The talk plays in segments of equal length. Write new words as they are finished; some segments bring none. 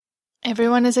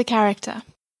Everyone is a character.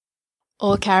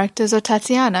 All characters are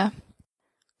Tatiana.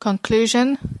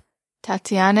 Conclusion: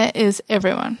 Tatiana is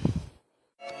everyone.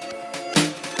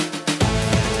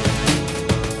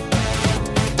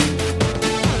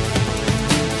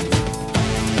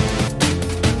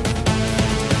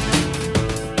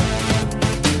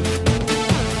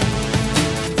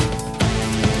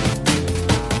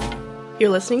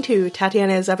 You're listening to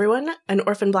Tatiana is Everyone, an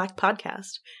Orphan Black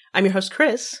podcast. I'm your host,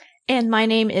 Chris. And my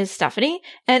name is Stephanie.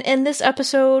 And in this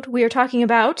episode, we are talking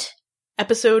about...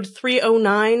 Episode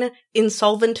 309,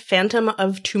 Insolvent Phantom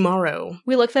of Tomorrow.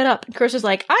 We looked that up, and Chris was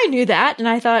like, I knew that. And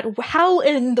I thought, how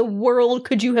in the world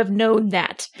could you have known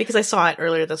that? Because I saw it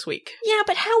earlier this week. Yeah,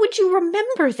 but how would you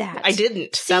remember that? I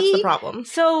didn't. See? That's the problem.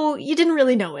 So you didn't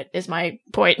really know it, is my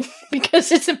point.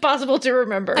 Because it's impossible to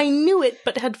remember. I knew it,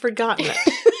 but had forgotten it.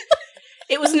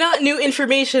 It was not new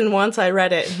information once I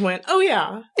read it and went, oh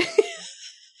yeah.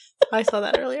 I saw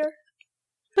that earlier.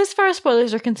 But as far as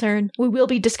spoilers are concerned, we will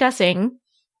be discussing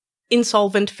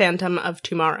Insolvent Phantom of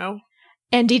Tomorrow.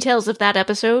 And details of that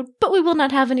episode, but we will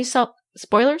not have any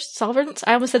spoilers? Solvents?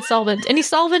 I almost said solvent. Any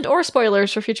solvent or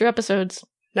spoilers for future episodes.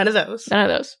 None of those. None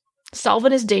of those.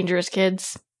 Solvent is dangerous,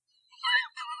 kids.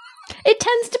 It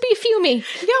tends to be fumey.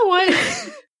 Yeah,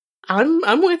 what?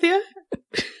 I'm with you.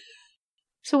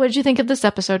 So what did you think of this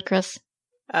episode, Chris?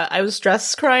 I was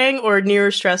stress crying or near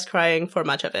stress crying for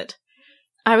much of it.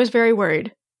 I was very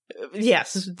worried.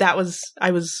 Yes,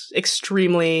 I was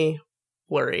extremely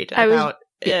worried about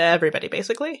everybody,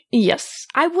 basically. Yes.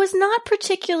 I was not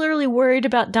particularly worried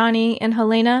about Donnie and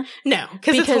Helena. No,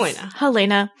 because it's Helena.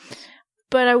 Helena.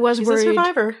 But I was worried. She's a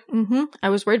survivor. Mm-hmm. I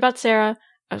was worried about Sarah.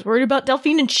 I was worried about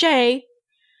Delphine and Shay.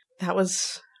 That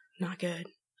was not good.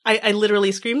 I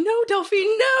literally screamed, no,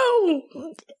 Delphine, no!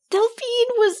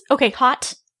 Delphine was, okay,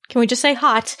 hot. Can we just say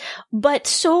hot? But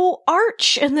so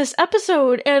arch in this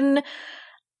episode, and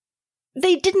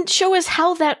they didn't show us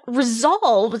how that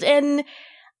resolved, and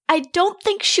I don't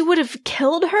think she would have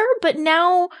killed her, but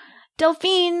now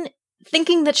Delphine,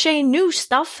 thinking that Shay knew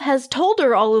stuff, has told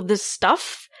her all of this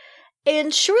stuff,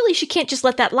 and surely she can't just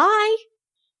let that lie.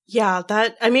 Yeah,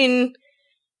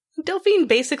 Delphine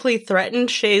basically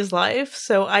threatened Shay's life,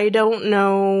 so I don't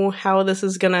know how this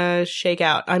is gonna shake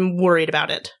out. I'm worried about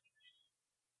it.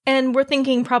 And we're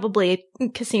thinking probably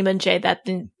Cosima and Shay, that's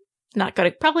not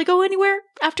gonna probably go anywhere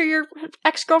after your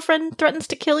ex-girlfriend threatens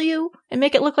to kill you and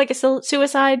make it look like a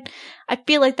suicide. I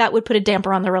feel like that would put a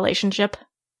damper on the relationship.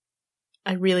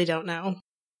 I really don't know.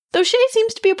 Though Shay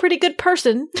seems to be a pretty good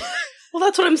person. Well,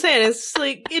 that's what I'm saying. It's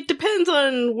like, it depends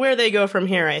on where they go from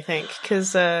here, I think,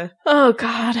 because, Oh,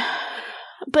 God.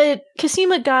 But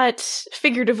Cosima got,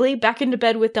 figuratively, back into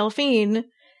bed with Delphine,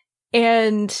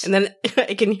 and then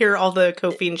I can hear all the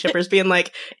Cophine shippers being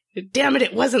like, damn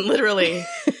it wasn't literally.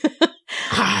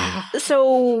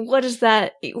 So, what does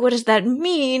that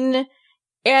mean?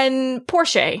 And poor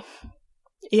Shay.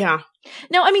 Yeah.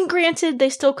 Now, granted, they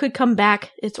still could come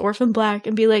back, it's Orphan Black,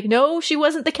 and be like, no, she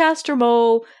wasn't the Castor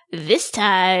Mole this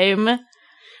time.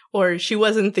 Or she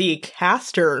wasn't the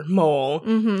Castor Mole.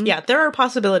 Mm-hmm. Yeah, there are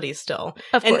possibilities still.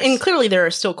 Of course. And clearly there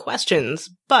are still questions,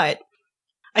 but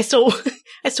I still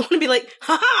want to be like,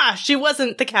 haha, she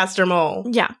wasn't the Castor Mole.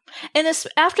 Yeah. And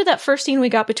after that first scene we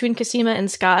got between Cosima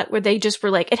and Scott, where they just were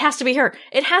like, it has to be her.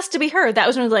 It has to be her. That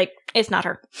was when I was like, it's not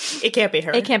her. It can't be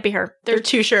her. It can't be her. They're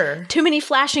too sure. Too many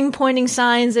flashing, pointing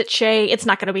signs at Shay. It's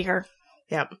not going to be her.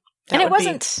 Yep. And it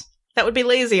wasn't. That would be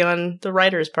lazy on the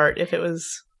writer's part if it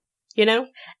was, you know?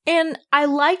 And I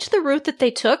liked the route that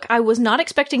they took. I was not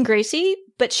expecting Gracie,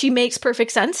 but she makes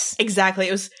perfect sense. Exactly.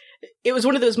 It was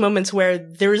one of those moments where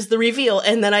there's the reveal,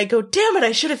 and then I go, damn it,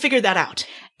 I should have figured that out.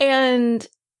 And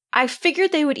I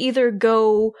figured they would either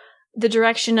go the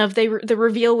direction of the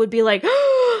reveal would be like,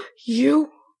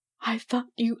 you, I thought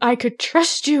I could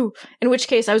trust you. In which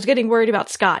case, I was getting worried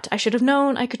about Scott. I should have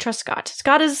known I could trust Scott.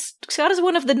 Scott is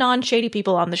one of the non-shady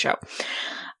people on the show.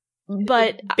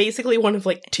 But basically one of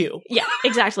like two. Yeah,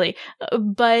 exactly.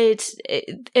 But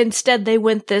instead they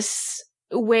went this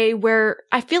way where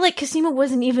I feel like Cosima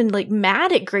wasn't even like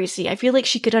mad at Gracie. I feel like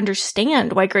she could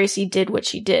understand why Gracie did what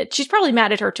she did. She's probably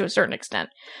mad at her to a certain extent.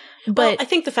 But I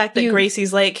think the fact that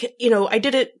Gracie's like, I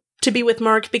did it to be with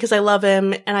Mark because I love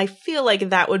him, and I feel like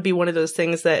that would be one of those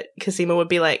things that Cosima would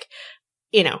be like,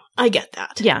 I get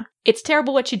that. Yeah, it's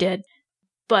terrible what you did,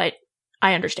 but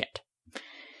I understand.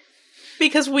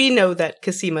 Because we know that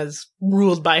Cosima's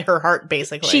ruled by her heart,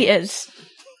 basically. She is.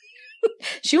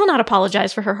 She will not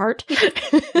apologize for her heart.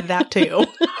 That too.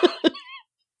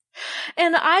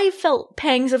 And I felt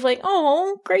pangs of like,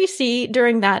 oh, Gracie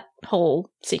during that whole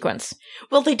sequence.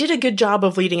 Well, they did a good job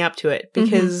of leading up to it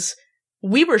because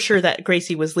we were sure that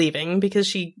Gracie was leaving because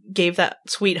she gave that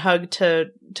sweet hug to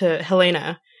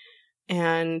Helena.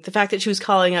 And the fact that she was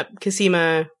calling up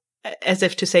Cosima as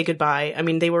if to say goodbye, I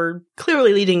mean, they were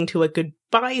clearly leading to a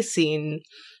goodbye scene.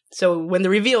 So when the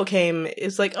reveal came,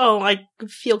 it's like, oh, I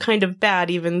feel kind of bad,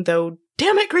 even though,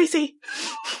 damn it, Gracie!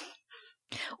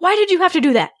 Why did you have to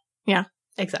do that? Yeah.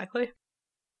 Exactly.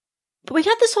 But we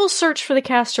got this whole search for the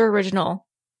Castor original.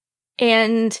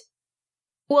 And,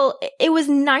 well, it was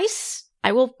nice.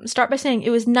 I will start by saying it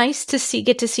was nice to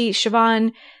get to see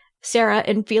Siobhan, Sarah,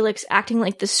 and Felix acting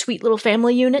like this sweet little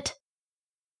family unit.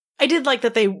 I did like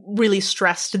that they really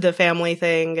stressed the family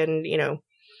thing and, you know,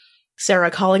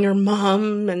 Sarah calling her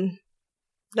mom, and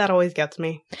that always gets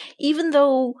me. Even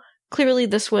though clearly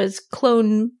this was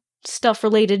clone stuff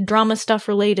related, drama stuff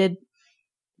related,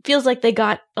 feels like they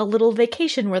got a little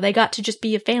vacation where they got to just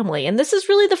be a family. And this is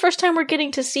really the first time we're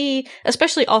getting to see,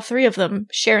 especially all three of them,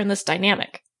 share in this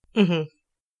dynamic. Mm-hmm.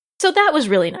 So that was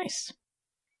really nice.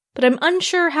 But I'm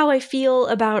unsure how I feel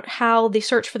about how the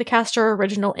search for the Castor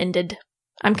original ended.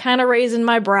 I'm kind of raising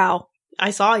my brow. I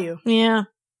saw you. Yeah.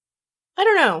 I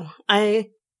don't know. I'm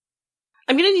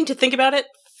going to need to think about it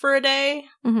for a day.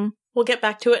 Mm-hmm. We'll get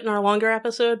back to it in our longer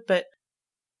episode, but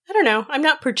I don't know. I'm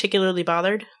not particularly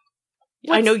bothered.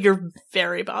 I know you're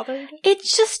very bothered.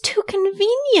 It's just too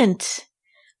convenient.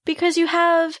 Because you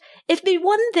have, it'd be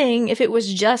one thing if it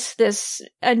was just this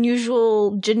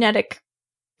unusual genetic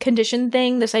condition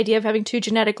thing, this idea of having two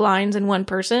genetic lines in one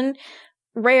person.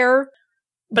 Rare.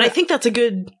 But I think that's a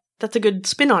good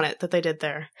spin on it that they did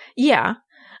there. Yeah.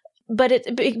 But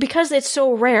because it's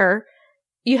so rare,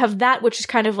 you have that which is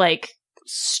kind of like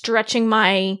stretching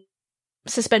my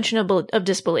suspension of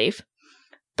disbelief.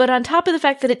 But on top of the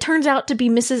fact that it turns out to be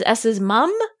Mrs. S's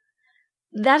mom,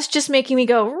 that's just making me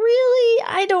go, really?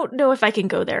 I don't know if I can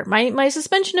go there. My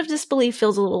suspension of disbelief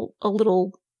feels a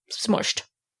little smushed.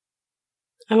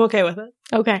 I'm okay with it.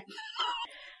 Okay.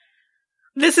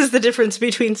 This is the difference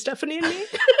between Stephanie and me.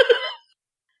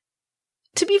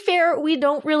 To be fair, we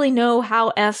don't really know how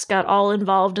S got all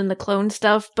involved in the clone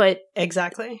stuff, but...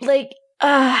 Exactly. Like,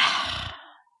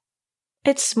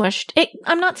 it's smushed.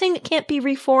 I'm not saying it can't be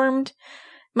reformed,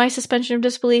 my suspension of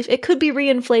disbelief. It could be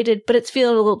reinflated, but it's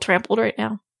feeling a little trampled right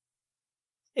now.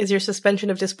 Is your suspension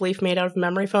of disbelief made out of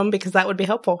memory foam? Because that would be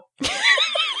helpful.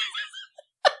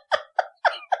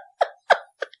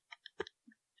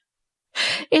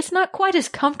 It's not quite as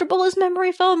comfortable as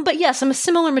memory foam, but yes, I'm a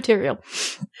similar material.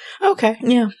 Okay.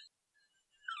 Yeah.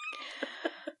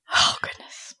 Oh,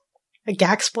 goodness. A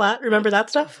gack splat, remember that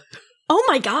stuff? Oh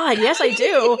my god, yes I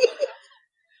do.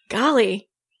 Golly.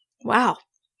 Wow.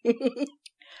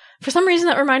 For some reason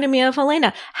that reminded me of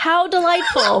Helena. How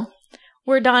delightful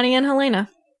were Donnie and Helena.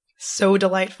 So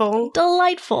delightful.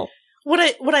 Delightful. What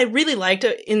I really liked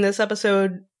in this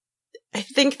episode, I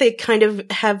think they kind of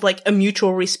have like a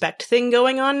mutual respect thing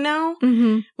going on now,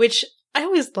 which I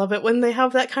always love it when they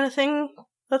have that kind of thing.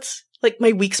 That's like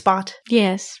my weak spot.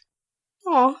 Yes.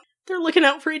 Aw, they're looking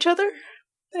out for each other,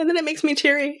 and then it makes me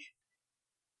teary.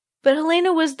 But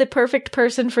Helena was the perfect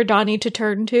person for Donnie to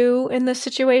turn to in this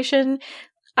situation.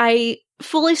 I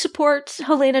fully support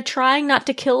Helena trying not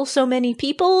to kill so many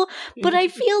people, but I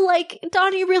feel like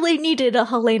Donnie really needed a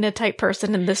Helena-type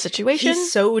person in this situation. He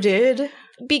so did.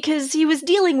 Because he was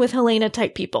dealing with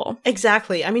Helena-type people.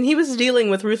 Exactly. I mean, he was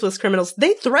dealing with ruthless criminals.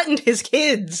 They threatened his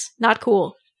kids. Not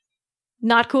cool.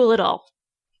 Not cool at all.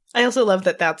 I also love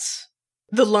that that's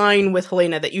the line with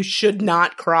Helena that you should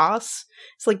not cross.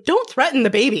 It's like, don't threaten the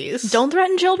babies. Don't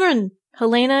threaten children.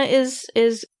 Helena is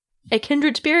a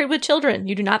kindred spirit with children.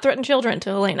 You do not threaten children to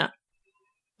Helena.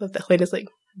 Love that Helena's like,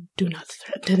 do not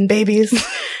threaten babies.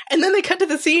 And then they cut to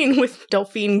the scene with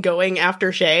Delphine going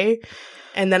after Shay.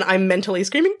 And then I'm mentally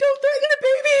screaming, don't threaten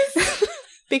the babies!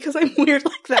 Because I'm weird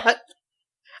like that.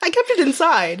 I kept it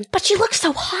inside. But she looks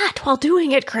so hot while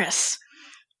doing it, Chris.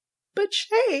 But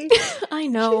Shay. I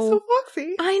know. She's so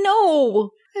foxy. I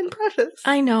know. And precious.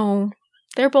 I know.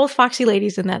 They're both foxy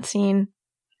ladies in that scene.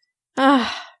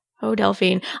 Oh,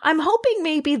 Delphine. I'm hoping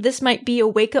maybe this might be a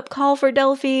wake-up call for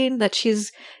Delphine, that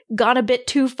she's gone a bit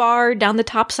too far down the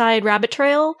topside rabbit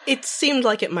trail. It seemed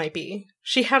like it might be.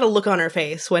 She had a look on her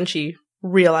face when she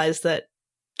realized that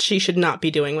she should not be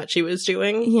doing what she was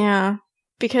doing. Yeah,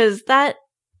 because that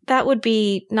would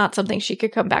be not something she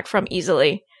could come back from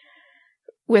easily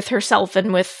with herself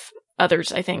and with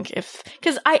others, I think.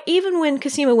 Because even when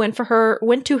Cosima went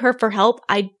to her for help,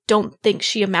 I don't think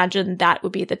she imagined that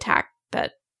would be the tack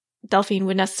that Delphine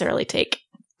would necessarily take.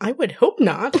 I would hope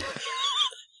not.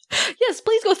 Yes,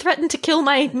 please go threaten to kill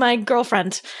my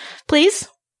girlfriend, please.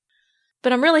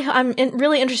 But I'm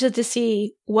really interested to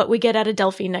see what we get out of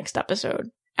Delphine next episode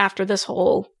after this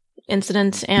whole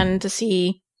incident and to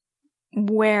see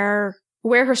where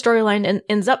her storyline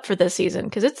ends up for this season.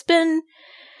 Because it's been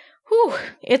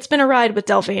a ride with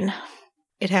Delphine.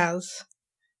 It has.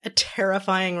 A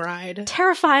terrifying ride.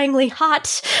 Terrifyingly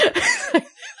hot.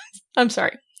 I'm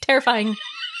sorry. Terrifying,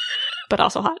 but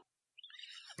also hot.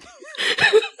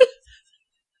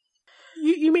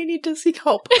 You may need to seek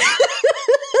help.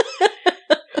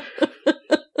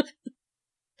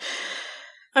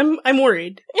 I'm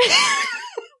worried.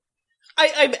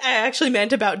 I actually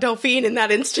meant about Delphine in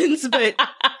that instance, but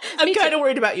I'm kind of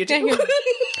worried about you too.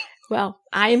 Well,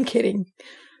 I am kidding.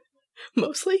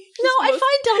 Mostly? No, I find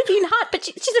Delphine hot, but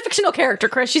she's a fictional character,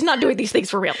 Chris. She's not doing these things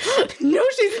for real. No,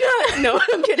 she's not. No,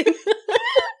 I'm kidding.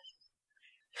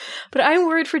 But I'm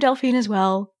worried for Delphine as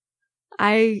well.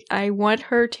 I want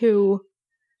her to...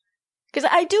 Because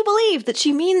I do believe that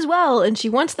she means well and she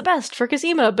wants the best for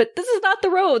Cosima, but this is not the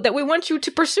road that we want you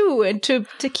to pursue and to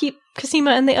keep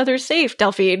Cosima and the others safe,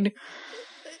 Delphine.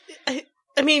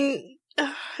 I mean,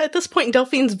 at this point,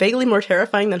 Delphine's vaguely more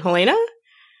terrifying than Helena?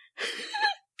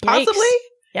 Possibly?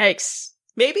 Yikes.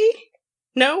 Maybe?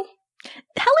 No?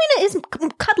 Helena is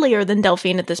cuddlier than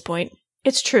Delphine at this point.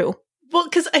 It's true. Well,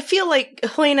 because I feel like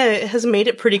Helena has made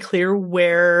it pretty clear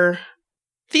where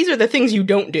these are the things you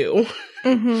don't do.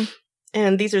 Mm-hmm.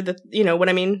 And these are the, you know what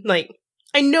I mean? Like,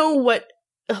 I know what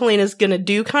Helena's gonna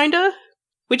do, kinda.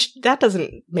 Which, that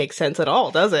doesn't make sense at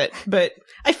all, does it? But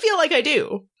I feel like I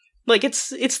do. Like, it's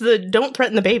the don't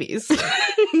threaten the babies.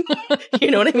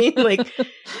 You know what I mean? Like,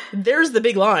 there's the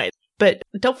big line. But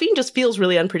Delphine just feels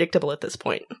really unpredictable at this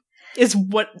point, is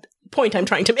what point I'm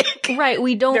trying to make. Right,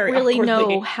 we don't really awkwardly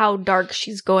know how dark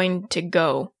she's going to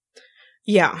go.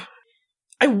 Yeah.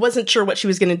 I wasn't sure what she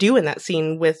was going to do in that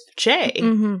scene with Jay,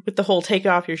 with the whole take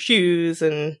off your shoes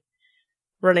and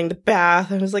running the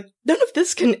bath. I was like, none of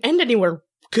this can end anywhere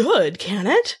good, can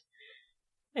it?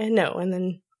 And no, and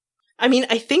then, I mean,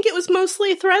 I think it was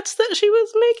mostly threats that she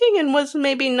was making and was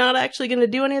maybe not actually going to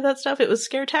do any of that stuff. It was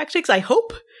scare tactics, I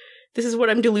hope. This is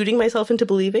what I'm deluding myself into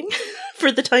believing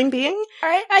for the time being.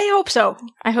 I hope so.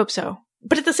 I hope so.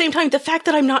 But at the same time, the fact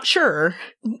that I'm not sure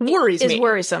worries me. Is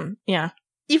worrisome, yeah.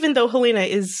 Even though Helena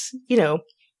is, you know,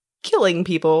 killing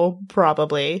people,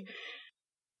 probably.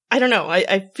 I don't know.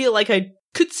 I feel like I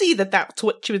could see that that's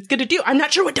what she was going to do. I'm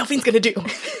not sure what Delphine's going to do.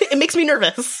 It makes me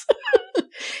nervous.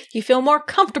 You feel more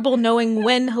comfortable knowing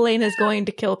when Helena's going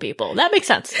to kill people. That makes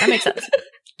sense. That makes sense.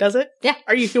 Does it? Yeah.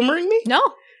 Are you humoring me? No.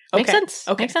 Makes Okay. sense.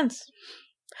 Okay. Makes sense.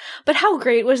 But how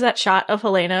great was that shot of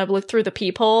Helena look through the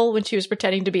peephole when she was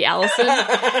pretending to be Allison?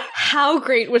 How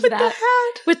great was that?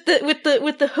 With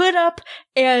the hood up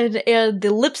and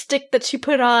the lipstick that she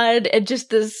put on and just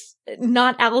this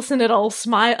not Allison at all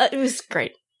smile. It was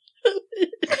great.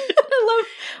 I love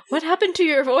what happened to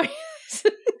your voice.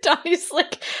 Donnie's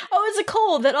like, oh, it's a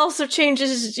cold that also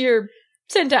changes your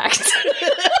syntax.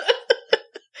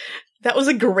 That was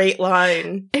a great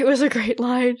line. It was a great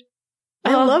line.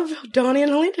 I love Donnie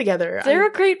and Helena together. They're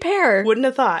a great pair. Wouldn't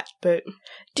have thought, but...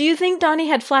 Do you think Donnie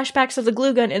had flashbacks of the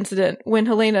glue gun incident when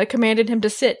Helena commanded him to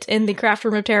sit in the craft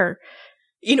room of terror?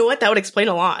 You know what? That would explain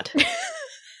a lot.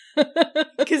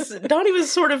 Because Donnie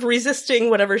was sort of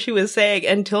resisting whatever she was saying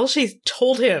until she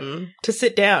told him to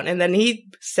sit down, and then he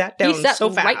sat down so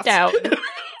fast. Right down.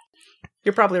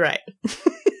 You're probably right.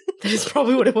 That is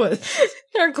probably what it was.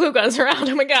 There are glue guns around.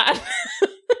 Oh my god.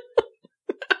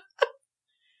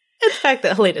 And the fact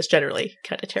that Helena's generally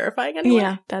kind of terrifying anyway.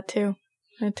 Yeah, that too.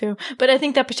 That too. But I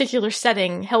think that particular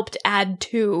setting helped add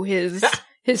to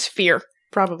his fear.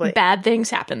 Probably. Bad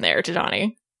things happen there to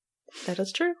Donnie. That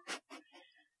is true.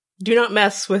 Do not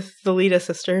mess with the Lita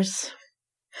sisters.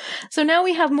 So now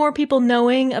we have more people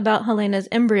knowing about Helena's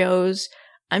embryos.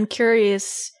 I'm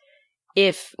curious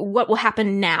what will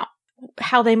happen now.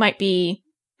 How they might be,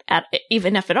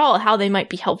 even if at all, how they might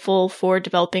be helpful for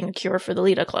developing a cure for the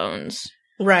Lita clones.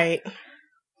 Right.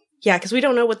 Yeah, because we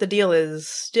don't know what the deal is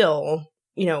still.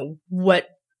 You know, what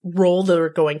role they're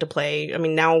going to play. I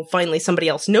mean, now finally somebody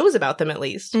else knows about them at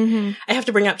least. Mm-hmm. I have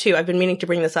to bring up, too, I've been meaning to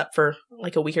bring this up for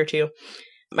like a week or two.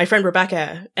 My friend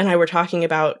Rebecca and I were talking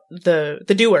about the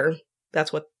doer.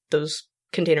 That's what those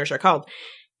containers are called.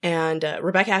 And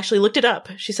Rebecca actually looked it up.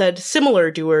 She said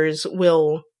similar doers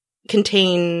will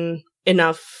contain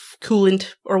enough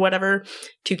coolant or whatever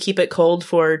to keep it cold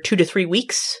for 2 to 3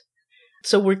 weeks.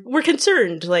 So we're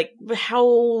concerned, like, how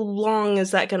long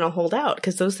is that going to hold out?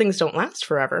 Because those things don't last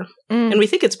forever. And we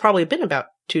think it's probably been about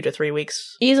 2 to 3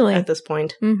 weeks. Easily. At this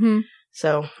point. Mm-hmm.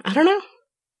 So, I don't know.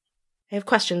 I have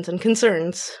questions and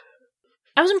concerns.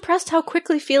 I was impressed how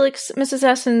quickly Felix, Mrs.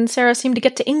 S, and Sarah seemed to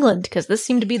get to England, because this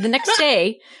seemed to be the next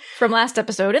day from last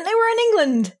episode, and they were in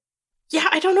England. Yeah,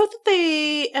 I don't know that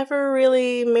they ever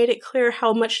really made it clear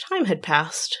how much time had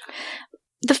passed.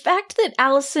 The fact that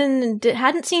Allison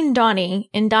hadn't seen Donnie,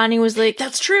 and Donnie was like...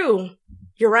 That's true.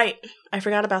 You're right. I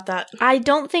forgot about that. I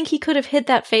don't think he could have hid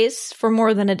that face for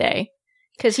more than a day.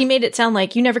 Because he made it sound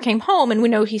like you never came home, and we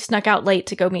know he snuck out late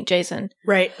to go meet Jason.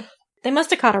 Right. They must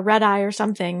have caught a red eye or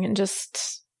something and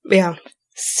just... Yeah.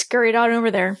 Scurried on over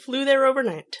there. Flew there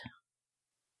overnight.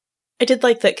 I did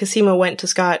like that Cosima went to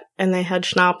Scott and they had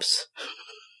schnapps.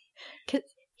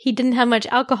 He didn't have much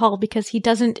alcohol because he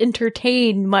doesn't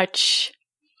entertain much.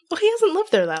 Well, he hasn't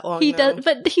lived there that long, He though. does,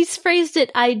 but he's phrased it,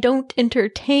 I don't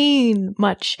entertain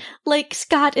much. Like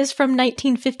Scott is from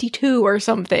 1952 or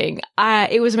something.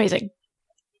 It was amazing.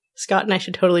 Scott and I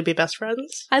should totally be best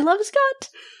friends. I love Scott.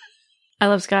 I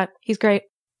love Scott. He's great.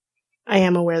 I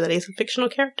am aware that he's a fictional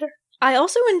character. I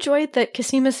also enjoyed that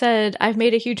Cosima said, I've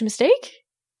made a huge mistake.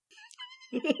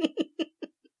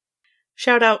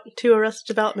 Shout out to Arrested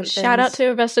Development fans. Shout out to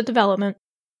Arrested Development.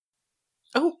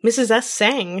 Oh, Mrs. S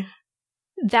sang.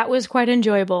 That was quite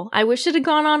enjoyable. I wish it had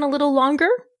gone on a little longer.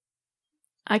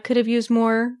 I could have used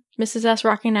more Mrs. S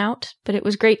rocking out, but it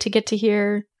was great to get to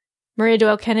hear Maria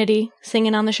Doyle Kennedy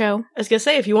singing on the show. I was going to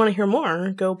say, if you want to hear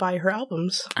more, go buy her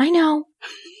albums. I know.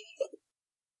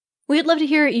 We'd love to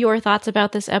hear your thoughts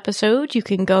about this episode. You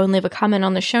can go and leave a comment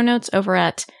on the show notes over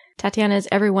at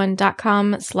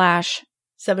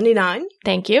TatianaIsEveryone.com/79.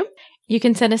 Thank you. You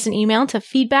can send us an email to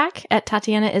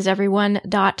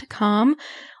feedback@TatianaIsEveryone.com,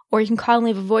 or you can call and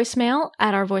leave a voicemail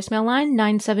at our voicemail line,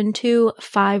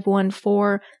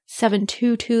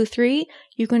 972-514-7223.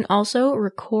 You can also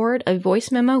record a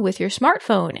voice memo with your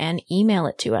smartphone and email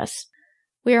it to us.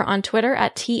 We are on Twitter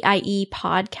at TIE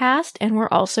Podcast, and we're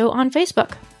also on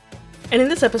Facebook. And in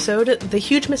this episode, The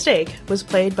Huge Mistake was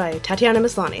played by Tatiana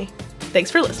Maslany. Thanks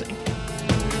for listening.